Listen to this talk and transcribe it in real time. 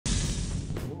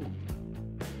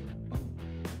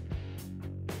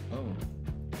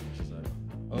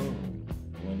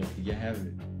have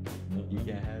it. No, You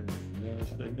can't have it. no,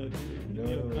 she's like, no, No,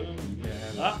 you can't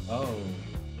have it. Ah. Oh.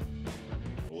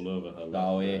 All over her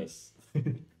Oh, left yeah. breast.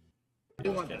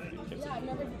 You want Yeah, I've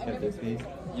never Have this, please.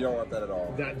 You don't want that at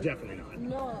all. that definitely not.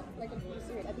 No, like I'm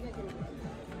serious. I think I can.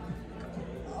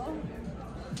 Oh,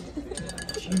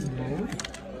 She moved?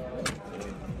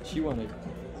 She wanted.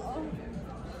 oh.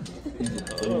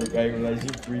 Oh, guy realized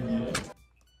she's freaky.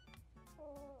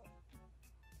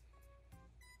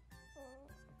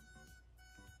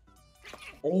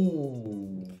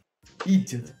 Oh,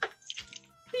 eat it.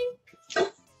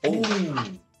 Oh,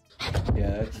 yeah,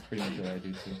 that's pretty much what I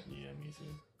do too. Yeah, me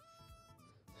too.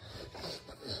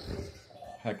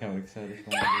 I kind of excited for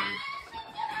my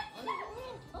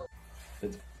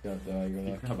It's got though. I You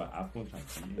go can have an apple and try to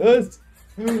eat it. Yes.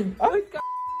 Oh my god.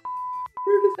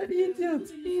 Where does that idiot?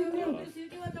 Oh,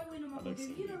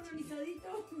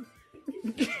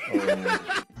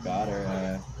 got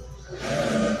her.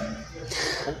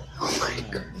 Oh my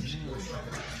god.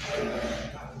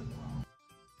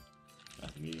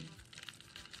 That's me.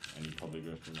 And you probably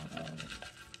go through my eyes.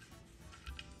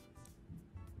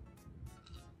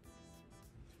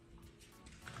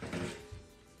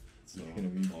 So, He's gonna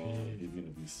be big. he's gonna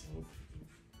be so big.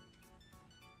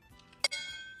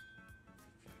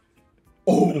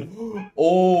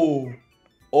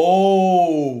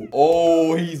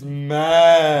 Oh, he's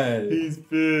mad. He's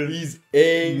pissed. He's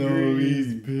angry. No,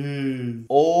 he's pissed.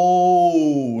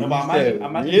 Oh, No, he but said,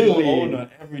 imagine really? your owner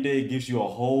every day gives you a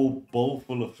whole bowl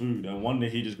full of food, and one day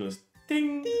he just goes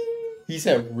ding ding. He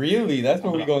said, really? That's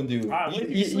what we're gonna do. Alright, wait,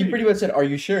 He sleep. pretty much said, are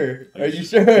you sure? Are you Yeah,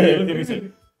 sure? look at me,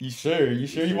 said, You sure? You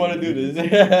sure you want to do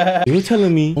this? You're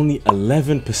telling me only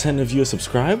 11% of you are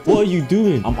subscribed? What are you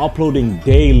doing? I'm uploading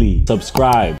daily.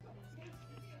 Subscribe.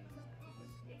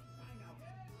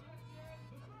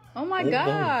 Oh my Oh my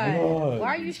god. God. Why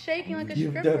are you shaking like a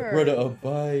Give stripper? that brother a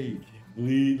bite.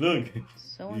 please look.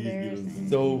 So Please give us embarrassing.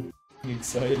 So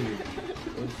excited.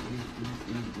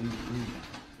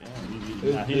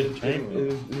 Yeah, he didn't train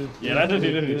me. Yeah, that's what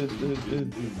he did.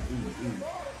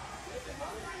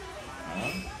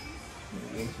 Huh?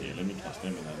 Yeah, let me catch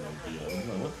them in that little video.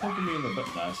 What's happening me in the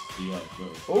back? Nice to see us, bro.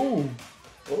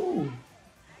 Oh.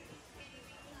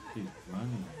 He's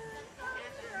running.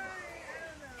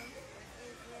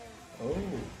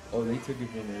 Oh, they took it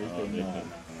from there. Oh, They they did not. put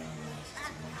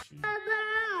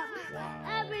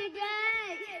Wow. Every day.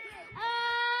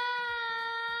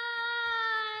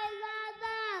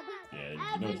 Yeah,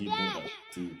 you know he bought that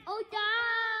too. Oh, I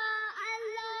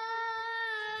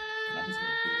Now he's gonna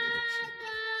feel that shit.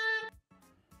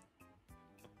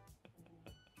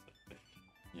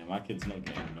 Yeah, my kid's not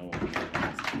getting no one.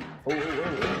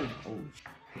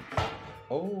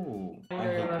 Oh. I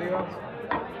hate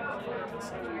that.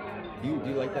 Do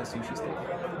you like that sushi stick?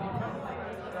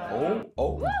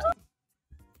 Oh.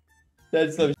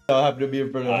 That's some shit that happened to me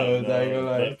in front of her. I ain't gonna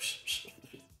lie.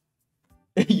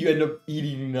 You end up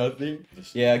eating nothing.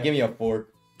 Yeah, give me a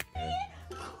fork.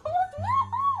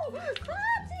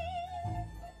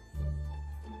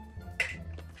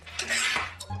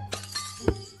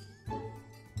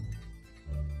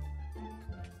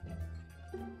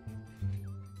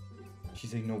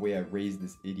 She's like, no way I raised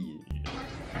this idiot.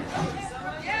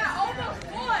 Yeah,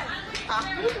 almost won.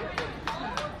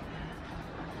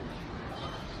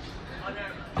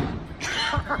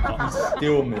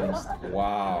 Still missed.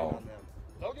 Wow.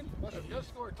 Logan, let's just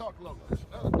score talk Logan.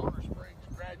 Another Garner Springs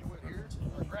graduate here.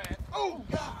 Or grad. Oh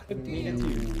God! Me to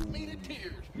tears. Me to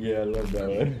tears. Yeah, I love that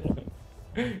one.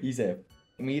 He said,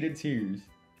 me to tears.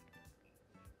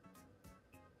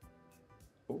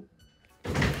 Oh.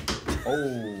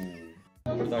 I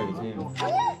thought it was him.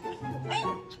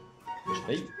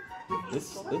 Hey,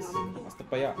 this, hasta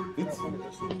para allá.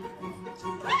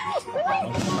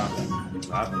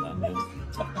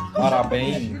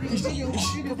 Parabéns.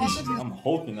 I'm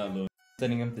hoping that little.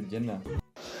 Sending him to Jinnah. Oh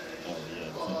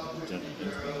yeah, Jenny.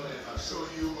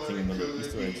 Singing the little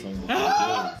Easter egg song with the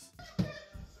girls.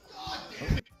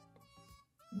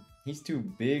 He's too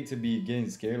big to be getting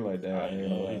scared like that. I ain't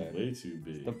know, gonna he's lie. way too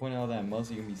big. The point of all that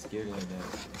muscle, you can be scared like that.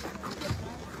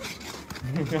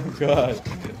 Oh god.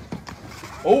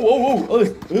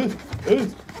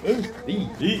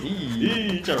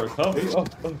 Eee, try to recover.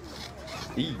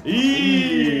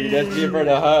 That's it for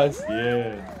the house.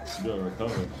 Yeah, you gotta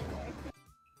recover.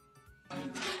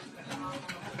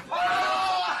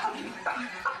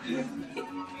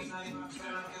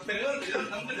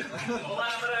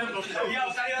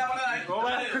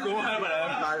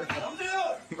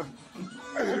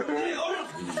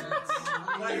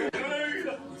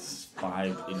 It's fine.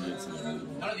 5 idiots in the room.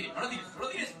 Oh,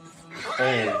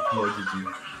 no,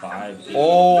 GG. 5 idiots.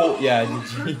 Oh, yeah,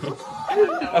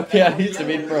 GG. Okay, I used to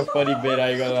made for a funny bit, I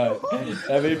ain't gonna lie.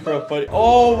 I made for a funny.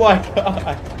 Oh my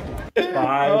god.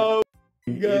 5 Oh,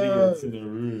 idiots in the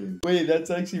room. wait, that's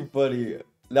actually funny.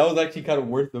 That was actually kind of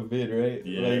worth the vid, right?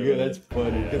 Yeah, Like, man. that's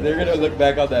funny. Because they're gonna look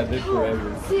back on that vid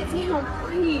forever. Sit down,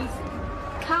 please.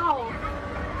 Cow.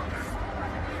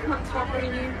 I'm not talking to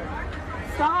you.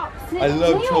 Stop. Sit I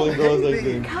love down. trolling girls like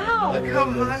this. Cow. I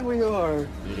love this. we are.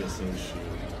 You get some shit.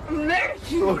 There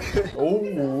you Okay.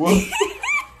 Oh.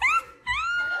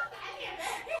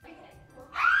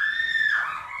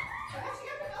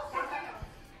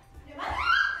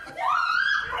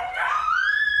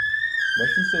 Why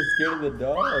is she so scared of the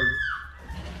dog?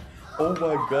 Oh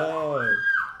my god.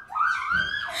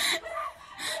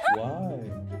 Why? I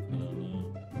don't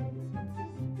know.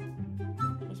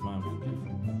 What's my man?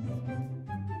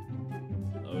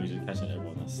 Oh, he's just catching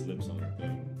everyone that slips on the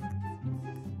thing.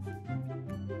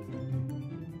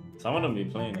 Some of them be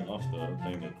playing it off though,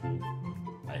 playing it cool.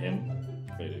 Like him,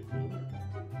 played it cool.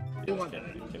 He just kept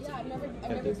it. Yeah, I've never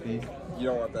Kept this piece. You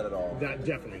don't want that at all. That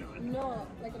definitely not. No,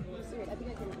 like I'm serious. I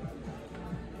think I can.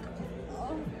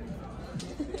 Oh.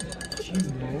 She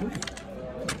moved?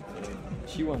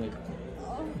 She wanted.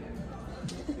 Oh.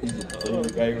 Oh, I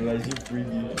ain't gonna lie, she's freaky.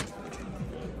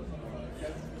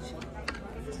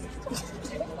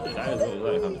 That is what it's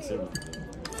like having siblings.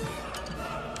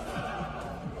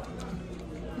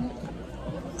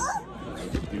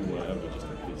 Just do whatever just to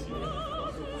piss you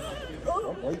off.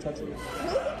 Why are you touching me?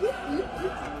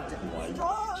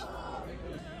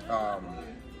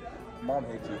 Mom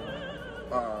hates you.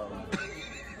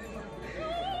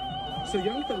 So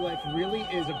Young for Life really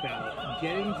is about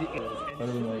getting the ills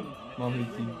Better than like, mom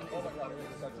hates you. Oh my god, it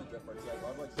makes such a difference. Like,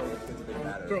 I'm like so kids it didn't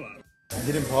matter. grow up.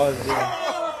 Didn't pause, did it?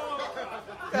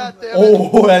 God damn it.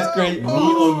 Oh, that's great. Meat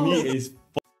on meat is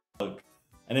fuck.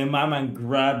 And then my man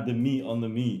grabbed the meat on the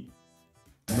meat.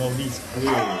 No, he's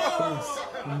clear.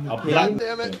 I'll God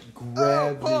damn it.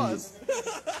 Grab Pause.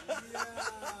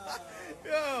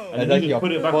 And That's then actually he a just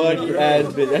put it back in the funny grill.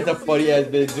 ass bit. That's a funny ass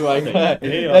bit too. I got.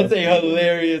 Yeah. That's a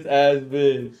hilarious ass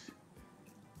bit.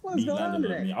 Meat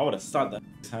landed on me. I would have stopped that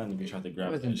hand if he tried to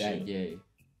grab that shit. gay.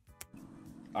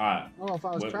 Alright. Oh, if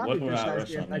I was What trapped we're with at a this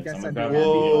restaurant I next. guess I'm I'd gonna be grab happy. the meat.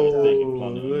 Whoa! They can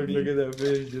plunder the Look meat. at that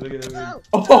fish. Look at that fish.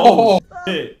 Oh Oh!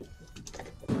 shit!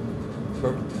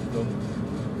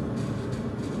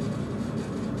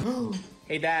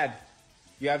 Hey Dad,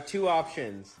 you have two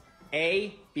options.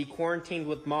 A, be quarantined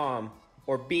with mom,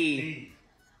 or B.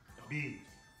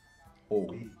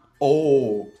 Oh!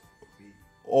 Oh!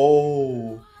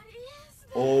 Oh!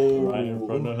 Oh! Right in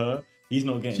front of her. He's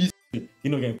not getting. He's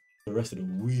not getting the rest of the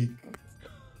week.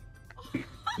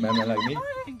 Man like me?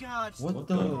 What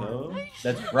the hell?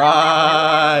 That's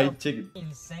fried chicken.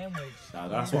 Nah,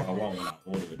 that's what I want when I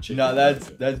order a chicken. No, that's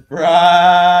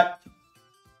fried.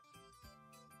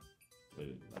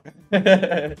 Wait,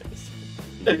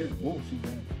 Whoa, she's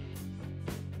bad.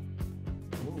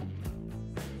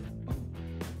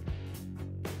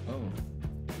 Oh.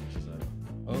 she's like,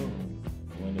 Oh.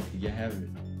 when You can have it.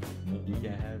 no, You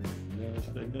can have it. no,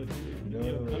 she's like, no, No, no,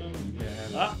 you can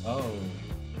have it. Ah. Oh.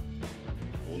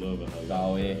 all over her.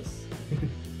 Sorry.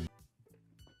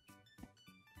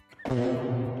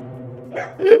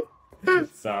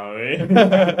 Sorry. Look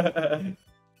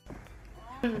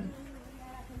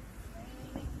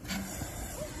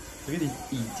at this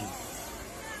eating.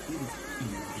 Look at this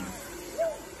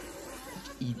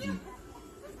eating. Eating.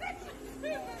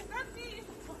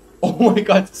 Oh my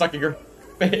god, it's sucking her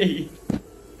face.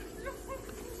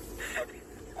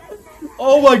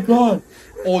 Oh my god.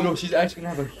 Oh no, she's actually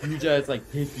gonna have a huge ass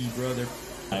like picky, brother.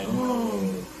 I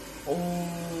know. Oh.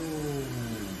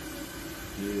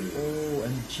 Dude. Oh,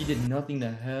 and she did nothing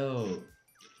to help.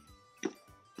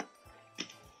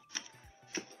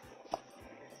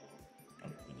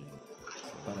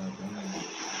 Bada bing.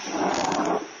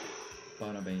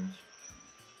 Bada bing.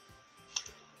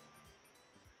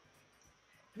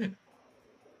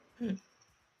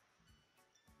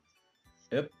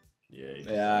 Yep.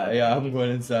 Yeah, I'm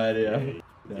going inside, yeah.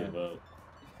 Give up.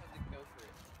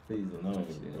 Please don't No touch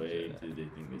it. way did they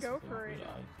think this Go was a for it. good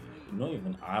idea. Not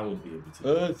even I would be able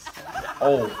to.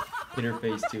 Oh, hit her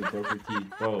face too, broke her teeth.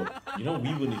 Bro, you know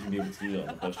we wouldn't even be able to do that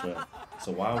on the first try.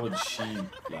 So why would she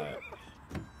like?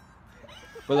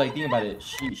 But like, think about it.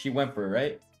 She went for it,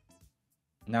 right?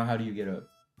 Now how do you get up?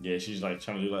 Yeah, she's like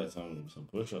trying to do like some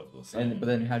push-ups or something. But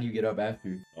then how do you get up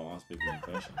after? Oh, I'm speaking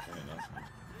impression. That's me.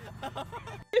 I'm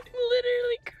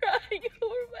literally crying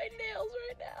over my nails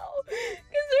right now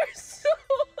because they're so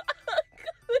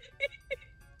ugly.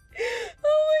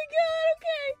 Oh my god,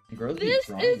 girls be This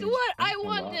trying is to what I stuff a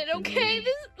lot, wanted, you know? okay? This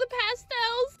is the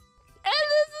pastels. And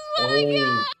this is what I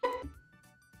got.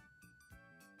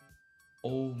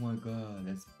 Oh my god,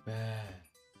 that's bad.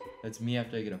 That's me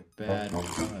after I get a bad cut.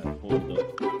 Hold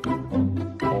up.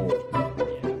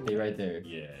 Oh, stay right there.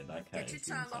 Yeah, that cat is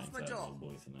inside my voice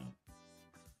now.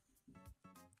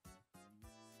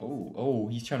 Oh,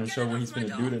 he's trying to show what he's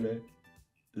gonna do today.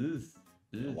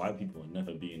 White people are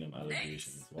never beating them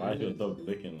allegations. Why is your dog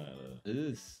licking like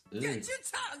that?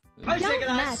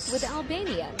 Don't mess with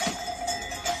Albania.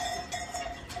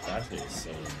 That shit is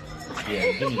so.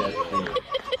 Yeah, give me that shit.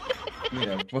 You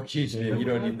know, fuck you, shit. You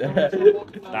don't need that.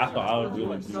 That's what I would do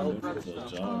like doing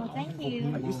John. Thank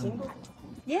you. Are you single?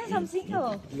 Yes, I'm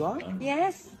single. You are?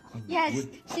 Yes. Yes,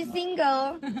 she's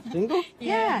single. Single?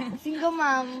 Yeah, single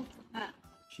mom.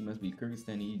 She must be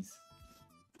Kyrgyzstanese.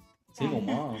 Single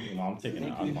mom. You know, I'm taking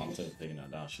that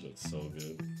down. She looks so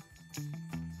good.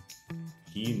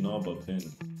 He no but pin.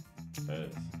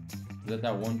 Fast. Is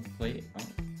that one plate?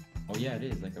 Oh yeah, it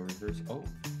is like a reverse. Oh,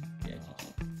 yeah,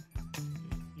 GG.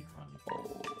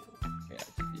 Oh, yeah,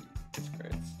 GG.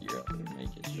 Congrats. You're up to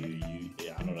make it.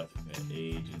 Yeah, I know that's been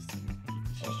ages.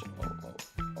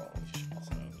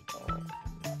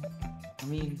 I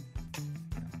mean,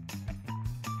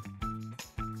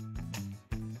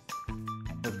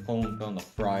 her phone fell in the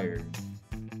fryer.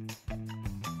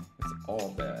 It's all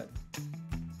bad.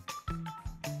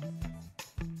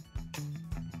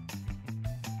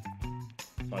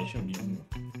 I shouldn't be on the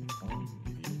phone.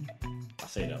 I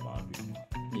say that, but I'll be on.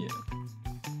 Yeah.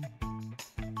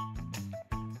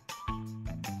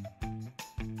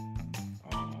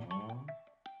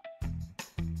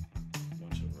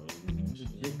 Bunch of roses.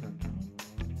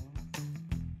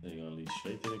 They're gonna lead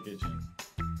straight to the kitchen.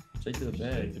 Straight to the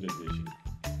bed. Straight to the dishes.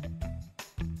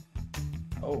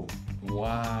 Oh,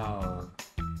 wow.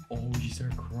 Oh, you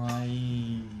start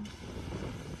crying.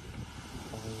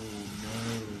 Oh,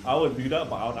 no. I would do that,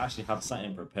 but I would actually have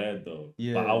something prepared though.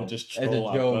 Yeah. But I would just As a troll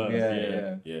at joke,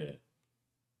 first. yeah.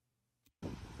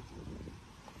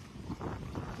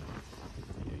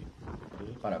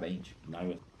 Parabéns. Now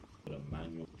with a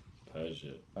manual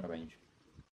Persia. Parabéns.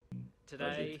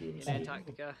 Today in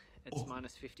Antarctica, it's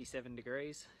minus 57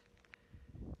 degrees,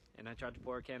 and I tried to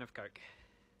pour a can of Coke.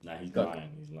 Nah, he's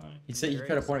lying. He's lying. He said you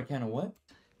tried to pour a can of what?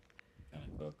 Can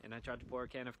of Coke. And I tried to pour a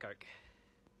can of Coke.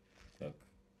 Coke.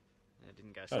 It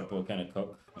didn't go Tried to so pour a well. can of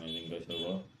Coke, and it didn't go so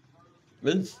well.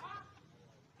 This.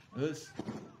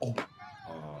 Oh.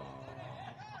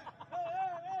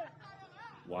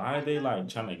 Why are they like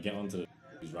trying to get onto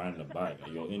who's riding the bike?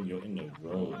 Like, you're in the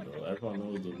road, bro. Everyone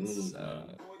knows the rules,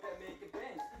 man.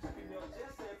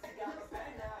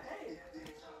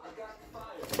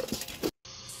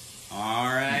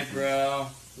 Alright, bro.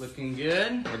 Looking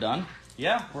good. We're done?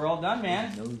 Yeah, we're all done,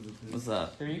 man. What's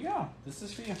up? Here you go. This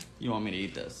is for you. You want me to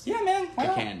eat this? Yeah, man. Why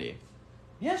not? Candy.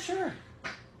 Yeah, sure.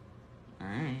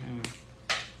 Alright.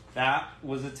 That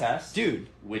was a test. Dude,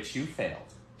 which you failed.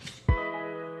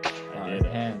 His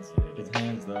hands. His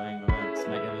hands, though. I ain't gonna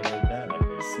smack him like that.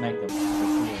 Like, smack them.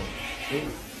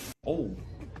 Oh. Oh.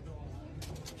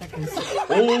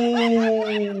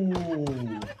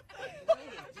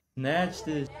 Snatch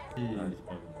this shit.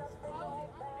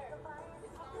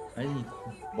 I need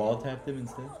ball tap them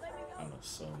instead. I know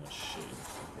so much shit.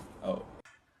 Oh.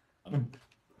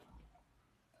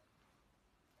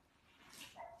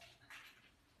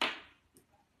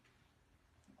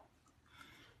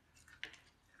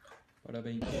 What up,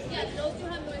 baby? Yeah, those two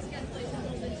have noise cancellation.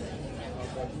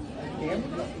 Can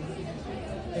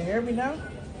you hear me now?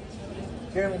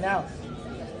 Hear me now?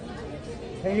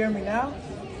 Can you hear me now?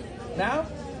 Now?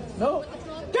 No?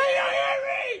 Can you hear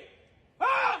me?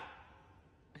 Ah!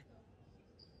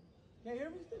 Can you hear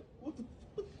me still? What the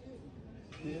fuck?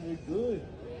 Yeah, they're good.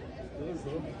 Good,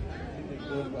 bro. They're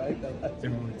good, right?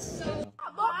 Everyone's...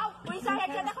 O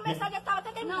ensaio já começar, já tava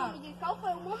até terminando. Não, qual foi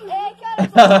o momento?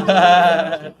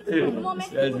 O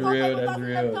momento That's real, that's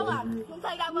real. Não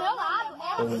tá gravando meu lado.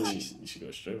 You should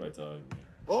go straight right to her.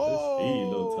 Hey,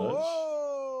 no touch.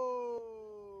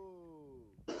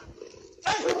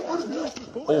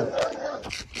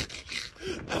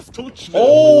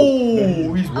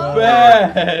 Oh, he's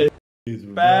bad. He's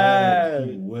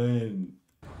bad. When?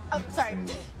 Oh, sorry.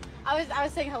 I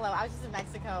was saying hello. I was just in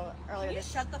Mexico earlier.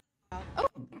 Just shut the f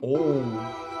up. Oh.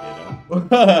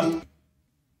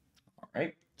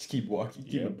 Alright, just keep walking,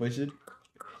 keep it pushing.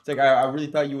 It's like, I really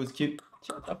thought you was cute.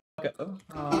 Shut the fuck up.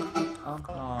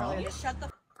 Earlier. Just shut the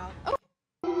f up.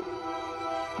 Oh.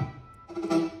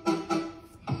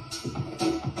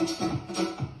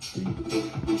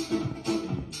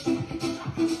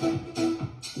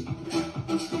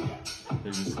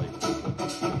 They're just like,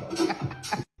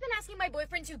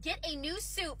 a new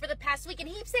suit for the past week, and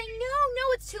he keeps saying, no,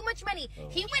 it's too much money. Oh.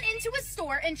 He went into a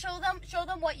store and show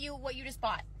them what you just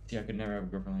bought. See, I could never have a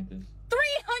girlfriend like this.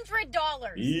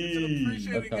 $300. Eee.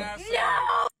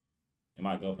 No. And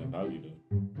my girlfriend probably do.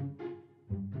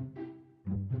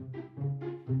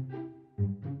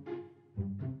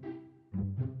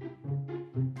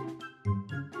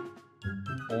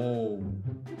 Oh.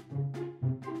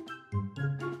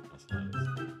 That's nice.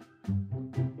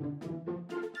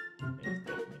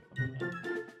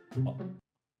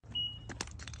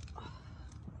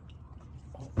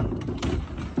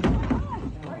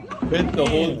 Bent the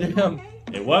whole damn.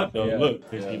 It what though? Yeah.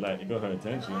 Look, cause she like it got her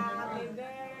attention.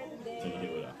 So you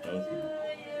hit with that first one.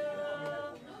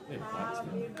 Hey, that's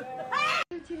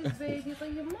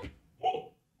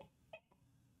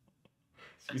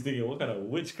She's thinking, what kind of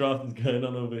witchcraft is going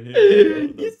on over here?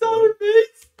 You saw her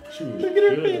face. She was Look at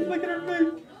her good. face. Look at her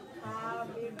face.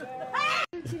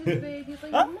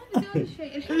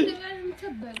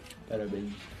 Better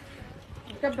baby.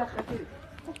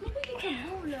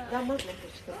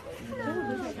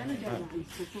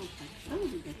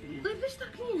 طيب ليش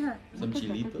تاكلينها؟ Some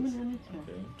chilitos.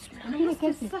 انا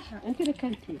كلتي الصحة انت اللي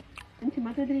كلتي انت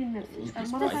ما تدرين نفسك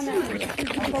المرة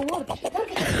انا دورت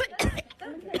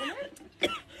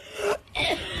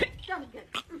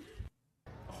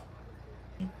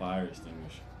Fire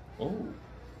extinguisher. Oh.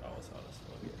 That was how that's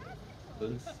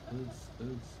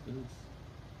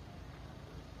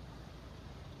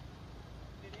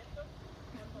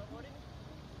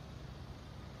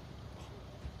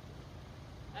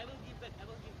I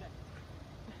will give back.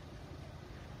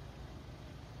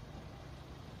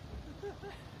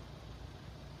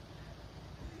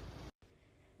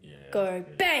 Yeah. Go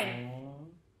bang.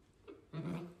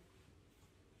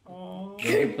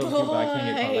 Good boy. But I can't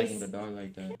get caught liking the dog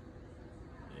like that.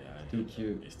 Yeah, Too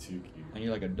cute. It's too cute. I need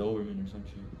like a Doberman or some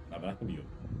shit. Nah, but that could be a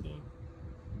dog.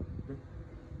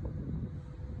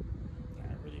 I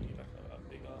really need like a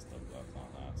big ass dog, but I can't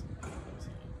lie to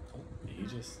you. He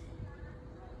just.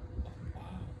 Oh,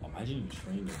 wow. Imagine you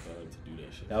train the dog to do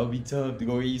that shit. That would be tough to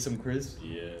go eat some crisps.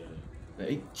 Yeah.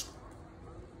 Hey.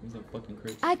 He's a fucking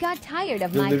crisp. I got tired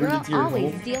of my Delivered girl it to your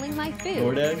always home? stealing my food.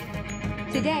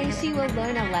 DoorDash? Today she will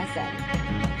learn a lesson.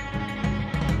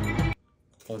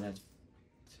 Oh, that's.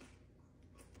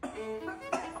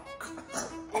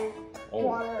 Oh.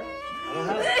 Water.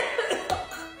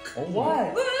 Oh.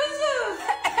 What?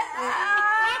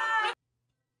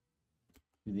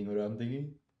 You think what I'm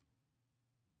thinking?